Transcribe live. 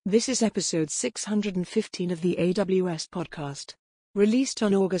This is episode 615 of the AWS podcast, released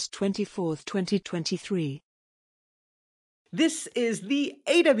on August 24, 2023. This is the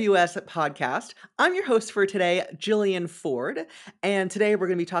AWS podcast. I'm your host for today, Jillian Ford, and today we're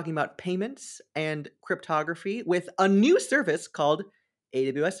going to be talking about payments and cryptography with a new service called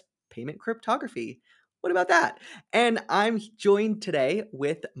AWS Payment Cryptography. What about that? And I'm joined today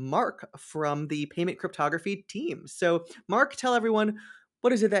with Mark from the Payment Cryptography team. So, Mark, tell everyone,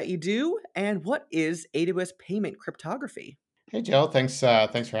 what is it that you do, and what is AWS Payment Cryptography? Hey, Jill. Thanks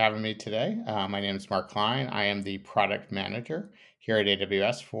for having me today. My name is Mark Klein. I am the product manager here at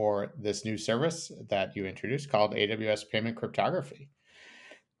AWS for this new service that you introduced called AWS Payment Cryptography.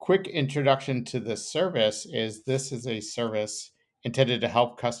 Quick introduction to this service is this is a service intended to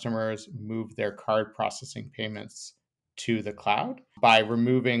help customers move their card processing payments to the cloud by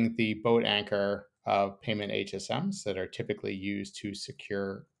removing the boat anchor of payment HSMs that are typically used to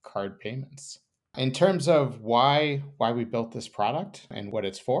secure card payments. In terms of why we built this product and what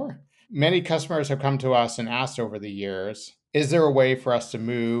it's for, many customers have come to us and asked over the years, is there a way for us to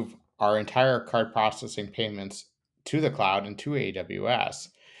move our entire card processing payments to the cloud and to AWS?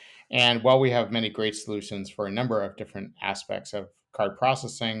 And while we have many great solutions for a number of different aspects of card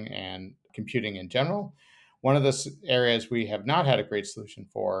processing and computing in general, one of the areas we have not had a great solution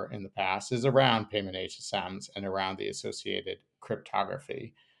for in the past is around payment HSMs and around the associated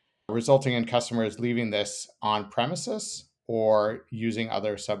cryptography, resulting in customers leaving this on premises or using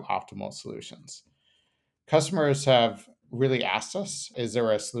other suboptimal solutions. Customers have really asked us, is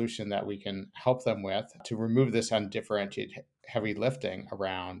there a solution that we can help them with to remove this undifferentiated heavy lifting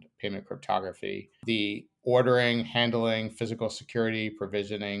around payment cryptography, the ordering, handling, physical security,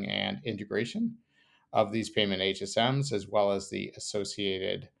 provisioning, and integration of these payment HSMs, as well as the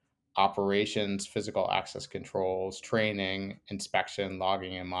associated operations, physical access controls, training, inspection,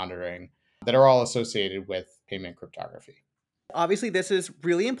 logging, and monitoring that are all associated with payment cryptography. Obviously, this is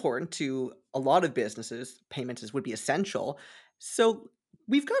really important to a lot of businesses. Payments would be essential. So,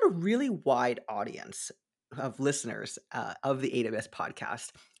 we've got a really wide audience of listeners of the AWS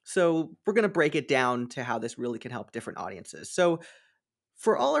podcast. So, we're going to break it down to how this really can help different audiences. So,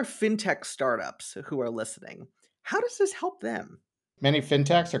 for all our fintech startups who are listening, how does this help them? Many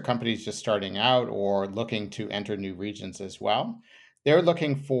fintechs are companies just starting out or looking to enter new regions as well. They're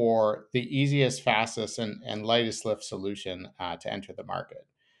looking for the easiest, fastest, and lightest lift solution to enter the market.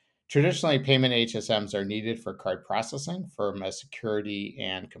 Traditionally, payment HSMs are needed for card processing from a security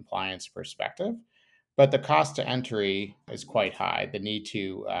and compliance perspective, but the cost to entry is quite high. The need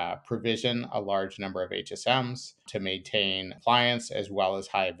to provision a large number of HSMs to maintain compliance as well as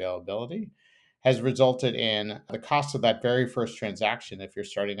high availability has resulted in the cost of that very first transaction, if you're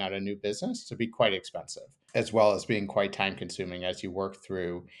starting out a new business, to be quite expensive, as well as being quite time consuming as you work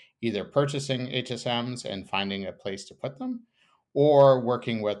through either purchasing HSMs and finding a place to put them, or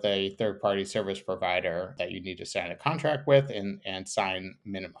working with a third-party service provider that you need to sign a contract with and sign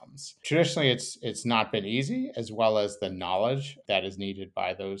minimums. Traditionally, it's not been easy, as well as the knowledge that is needed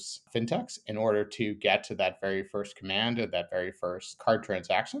by those fintechs in order to get to that very first command or that very first card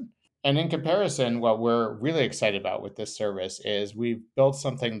transaction. And in comparison, what we're really excited about with this service is we've built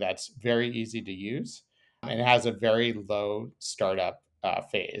something that's very easy to use and it has a very low startup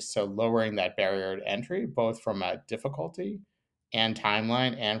phase. So lowering that barrier to entry, both from a difficulty and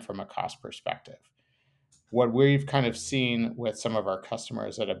timeline and from a cost perspective. What we've kind of seen with some of our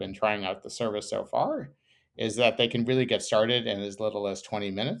customers that have been trying out the service so far is that they can really get started in as little as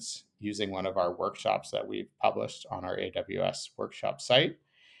 20 minutes using one of our workshops that we've published on our AWS workshop site.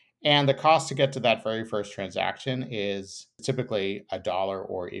 And the cost to get to that very first transaction is typically $1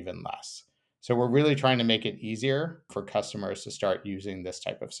 or even less. So we're really trying to make it easier for customers to start using this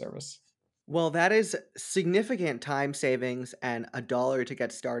type of service. Well, that is significant time savings and $1 to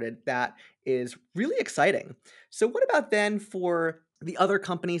get started. That is really exciting. So, what about then for the other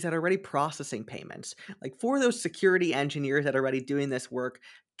companies that are already processing payments? Like for those security engineers that are already doing this work,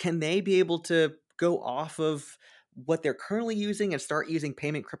 can they be able to go off of what they're currently using and start using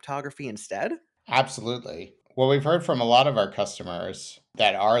payment cryptography instead? Absolutely. What we've heard from a lot of our customers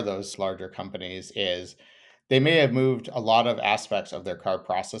that are those larger companies is they may have moved a lot of aspects of their card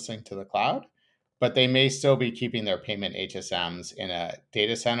processing to the cloud, but they may still be keeping their payment HSMs in a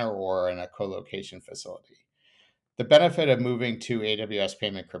data center or in a co-location facility. The benefit of moving to AWS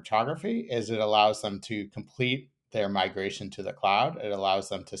Payment Cryptography is it allows them to complete their migration to the cloud. It allows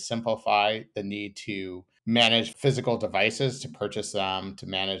them to simplify the need to manage physical devices, to purchase them, to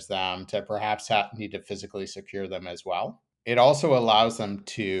manage them, to perhaps need to physically secure them as well. It also allows them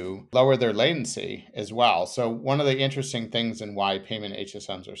to lower their latency as well. So, one of the interesting things and why payment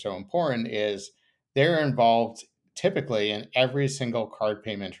HSMs are so important is they're involved typically in every single card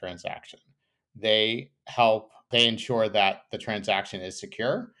payment transaction. They ensure that the transaction is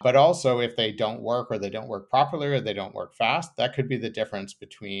secure, but also if they don't work or they don't work properly or they don't work fast, that could be the difference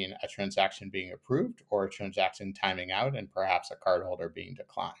between a transaction being approved or a transaction timing out and perhaps a cardholder being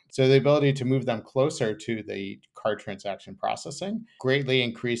declined. So the ability to move them closer to the card transaction processing greatly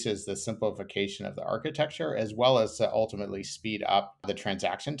increases the simplification of the architecture as well as to ultimately speed up the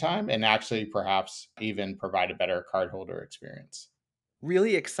transaction time and actually perhaps even provide a better cardholder experience.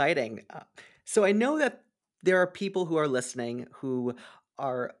 Really exciting. So I know that there are people who are listening who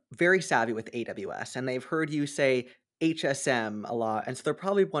are very savvy with AWS and they've heard you say HSM a lot. And so they're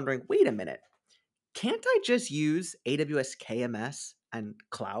probably wondering, wait a minute, can't I just use AWS KMS and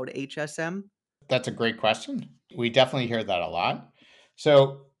Cloud HSM? That's a great question. We definitely hear that a lot.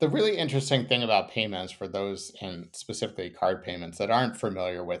 So, the really interesting thing about payments for those, and specifically card payments that aren't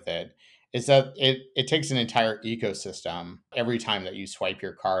familiar with it, is that it takes an entire ecosystem every time that you swipe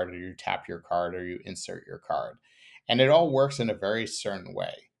your card or you tap your card or you insert your card. And it all works in a very certain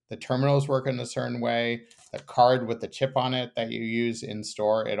way. The terminals work in a certain way, the card with the chip on it that you use in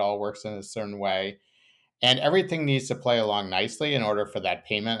store, it all works in a certain way. And everything needs to play along nicely in order for that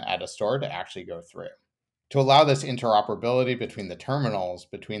payment at a store to actually go through. To allow this interoperability between the terminals,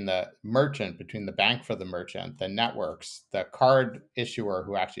 between the merchant, between the bank for the merchant, the networks, the card issuer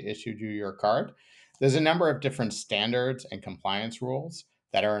who actually issued you your card, there's a number of different standards and compliance rules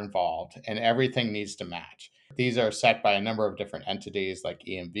that are involved, and everything needs to match. These are set by a number of different entities like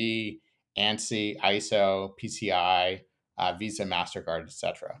EMV, ANSI, ISO, PCI, Visa, MasterCard,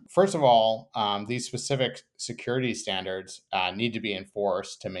 etc. First of all, these specific security standards need to be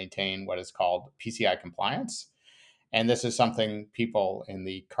enforced to maintain what is called PCI compliance. And this is something people in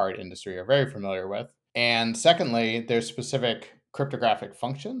the card industry are very familiar with. And secondly, there's specific cryptographic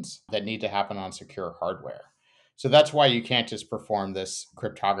functions that need to happen on secure hardware. So that's why you can't just perform this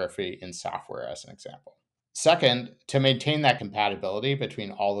cryptography in software, as an example. Second, to maintain that compatibility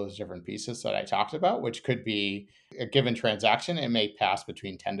between all those different pieces that I talked about, which could be a given transaction, it may pass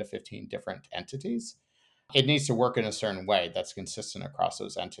between 10 to 15 different entities. It needs to work in a certain way that's consistent across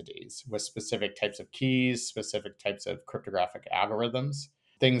those entities with specific types of keys, specific types of cryptographic algorithms.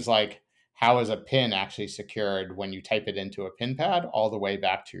 Things like how is a PIN actually secured when you type it into a PIN pad all the way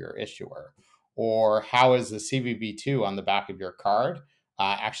back to your issuer? Or how is the CVV2 on the back of your card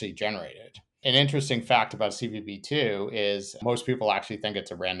actually generated? An interesting fact about CVV2 is most people actually think it's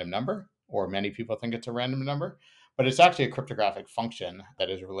a random number, or many people think it's a random number, but it's actually a cryptographic function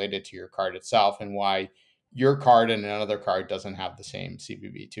that is related to your card itself and why your card and another card doesn't have the same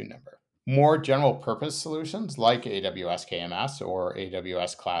CVV2 number. More general purpose solutions like AWS KMS or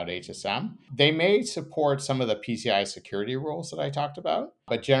AWS Cloud HSM, they may support some of the PCI security rules that I talked about,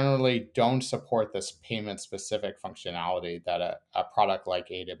 but generally don't support this payment specific functionality that a product like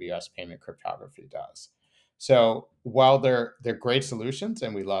AWS Payment Cryptography does. So while they're great solutions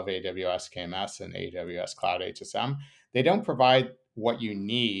and we love AWS KMS and AWS Cloud HSM, they don't provide what you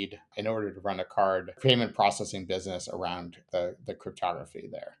need in order to run a card payment processing business around the cryptography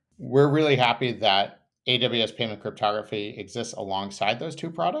there. We're really happy that AWS Payment Cryptography exists alongside those two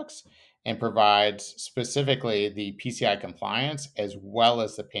products and provides specifically the PCI compliance as well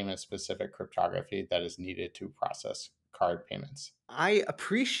as the payment specific cryptography that is needed to process card payments. I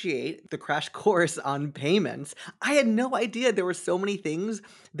appreciate the crash course on payments. I had no idea there were so many things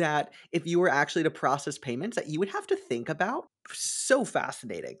that if you were actually to process payments that you would have to think about. So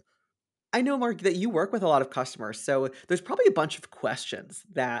fascinating. I know, Mark, that you work with a lot of customers, so there's probably a bunch of questions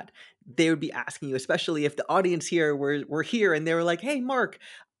that they would be asking you, especially if the audience here were here and they were like, "Hey, Mark,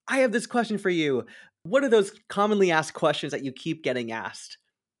 I have this question for you." What are those commonly asked questions that you keep getting asked?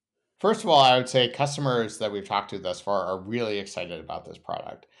 First of all, I would say customers that we've talked to thus far are really excited about this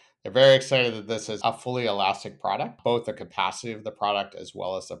product. They're very excited that this is a fully elastic product, both the capacity of the product as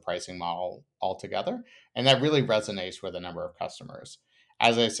well as the pricing model altogether. And that really resonates with a number of customers.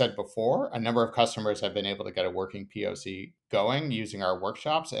 As I said before, a number of customers have been able to get a working POC going using our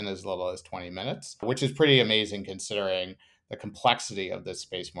workshops in as little as 20 minutes, which is pretty amazing considering the complexity of this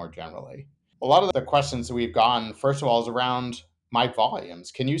space more generally. A lot of the questions that we've gotten, first of all, is around my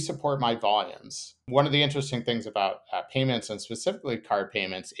volumes. Can you support my volumes? One of the interesting things about payments and specifically card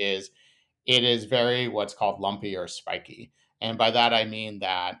payments is it is very what's called lumpy or spiky. And by that, I mean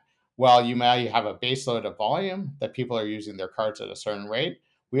that, well, you may have a base load of volume that people are using their cards at a certain rate.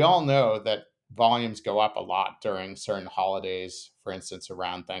 We all know that volumes go up a lot during certain holidays, for instance,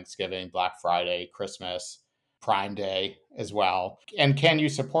 around Thanksgiving, Black Friday, Christmas, Prime Day as well. And can you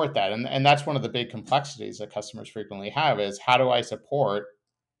support that? And that's one of the big complexities that customers frequently have is how do I support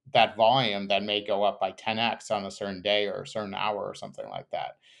that volume that may go up by 10x on a certain day or a certain hour or something like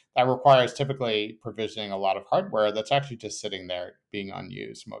that. That requires typically provisioning a lot of hardware that's actually just sitting there being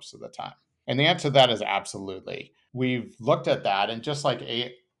unused most of the time. And the answer to that is absolutely. We've looked at that, and just like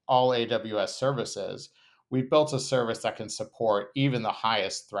all AWS services, we've built a service that can support even the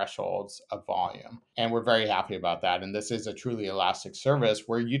highest thresholds of volume. And we're very happy about that. And this is a truly elastic service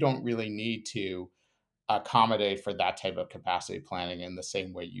where you don't really need to accommodate for that type of capacity planning in the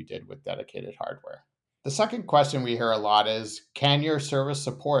same way you did with dedicated hardware. The second question we hear a lot is, can your service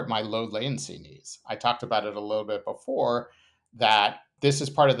support my low latency needs? I talked about it a little bit before that this is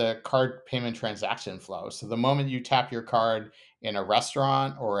part of the card payment transaction flow. So the moment you tap your card in a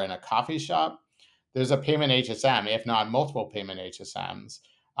restaurant or in a coffee shop, there's a payment HSM, if not multiple payment HSMs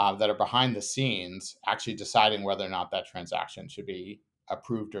that are behind the scenes actually deciding whether or not that transaction should be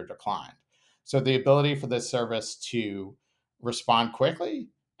approved or declined. So the ability for this service to respond quickly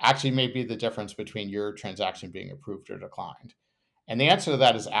actually may be the difference between your transaction being approved or declined. And the answer to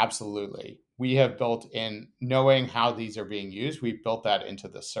that is absolutely. We have built in knowing how these are being used, we've built that into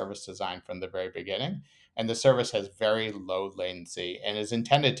the service design from the very beginning. And the service has very low latency and is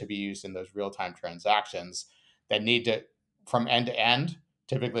intended to be used in those real time transactions that need to, from end to end,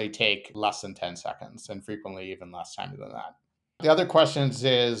 typically take less than 10 seconds and frequently even less time than that. The other questions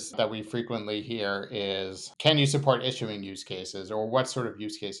is that we frequently hear is, can you support issuing use cases, or what sort of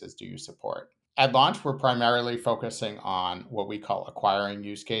use cases do you support? At launch, we're primarily focusing on what we call acquiring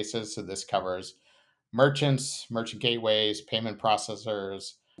use cases. So this covers merchants, merchant gateways, payment processors,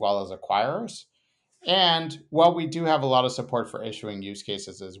 as well as acquirers. And while we do have a lot of support for issuing use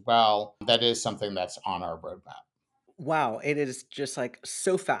cases as well, that is something that's on our roadmap. Wow, it is just like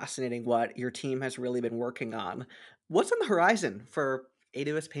so fascinating what your team has really been working on. What's on the horizon for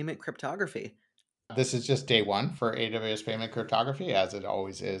AWS Payment Cryptography? This is just day one for AWS Payment Cryptography, as it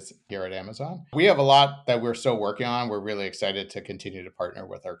always is here at Amazon. We have a lot that we're still working on. We're really excited to continue to partner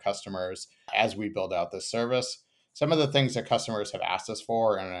with our customers as we build out this service. Some of the things that customers have asked us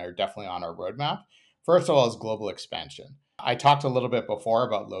for and are definitely on our roadmap, first of all, is global expansion. I talked a little bit before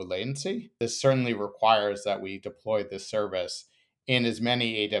about low latency. This certainly requires that we deploy this service in as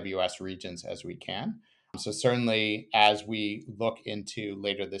many AWS regions as we can. So certainly as we look into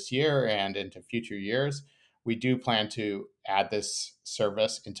later this year and into future years, we do plan to add this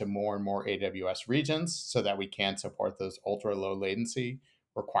service into more and more AWS regions so that we can support those ultra low latency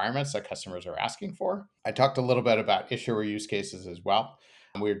requirements that customers are asking for. I talked a little bit about issuer use cases as well.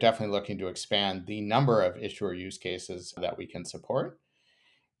 We're definitely looking to expand the number of issuer use cases that we can support.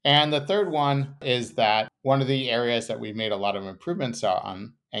 And the third one is that one of the areas that we've made a lot of improvements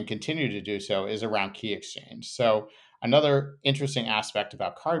on and continue to do so is around key exchange. So another interesting aspect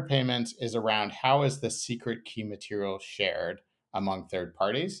about card payments is around how is the secret key material shared among third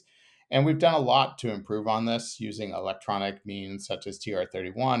parties. And we've done a lot to improve on this using electronic means such as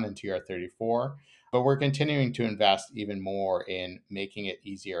TR31 and TR34. But we're continuing to invest even more in making it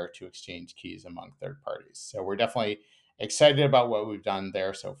easier to exchange keys among third parties. So we're definitely excited about what we've done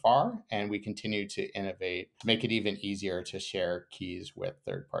there so far, and we continue to innovate, make it even easier to share keys with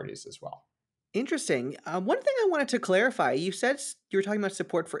third parties as well. Interesting. One thing I wanted to clarify, you said you were talking about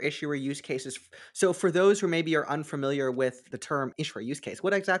support for issuer use cases. So for those who maybe are unfamiliar with the term issuer use case,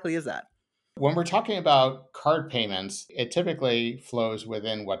 what exactly is that? When we're talking about card payments, it typically flows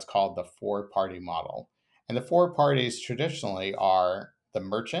within what's called the four-party model. And the four parties traditionally are the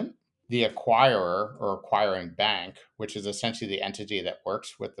merchant, the acquirer or acquiring bank, which is essentially the entity that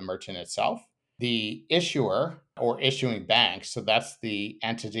works with the merchant itself, the issuer or issuing bank. So that's the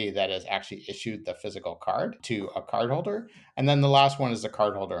entity that has actually issued the physical card to a cardholder. And then the last one is the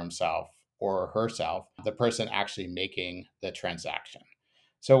cardholder himself or herself, the person actually making the transaction.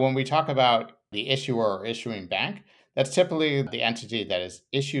 So when we talk about the issuer or issuing bank, that's typically the entity that has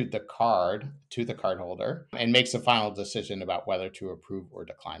issued the card to the cardholder and makes the final decision about whether to approve or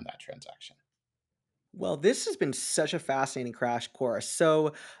decline that transaction. Well, this has been such a fascinating crash course.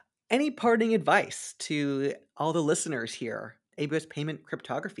 So, any parting advice to all the listeners here, AWS Payment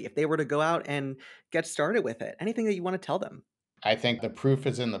Cryptography, if they were to go out and get started with it? Anything that you want to tell them? I think the proof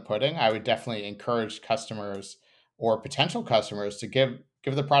is in the pudding. I would definitely encourage customers or potential customers to give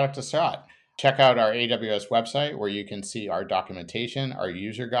the product a shot. Check out our AWS website where you can see our documentation, our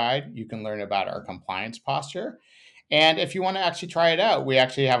user guide. You can learn about our compliance posture. And if you want to actually try it out, we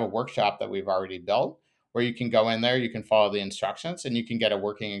actually have a workshop that we've already built where you can go in there, you can follow the instructions, and you can get a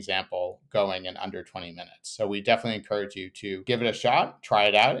working example going in under 20 minutes. So we definitely encourage you to give it a shot, try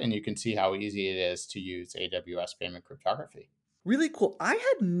it out, and you can see how easy it is to use AWS Payment Cryptography. Really cool. I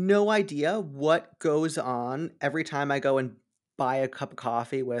had no idea what goes on every time I go and buy a cup of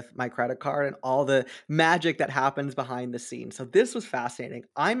coffee with my credit card and all the magic that happens behind the scenes. So this was fascinating.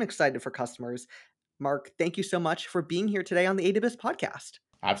 I'm excited for customers. Mark, thank you so much for being here today on the AWS podcast.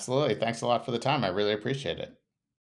 Absolutely. Thanks a lot for the time. I really appreciate it.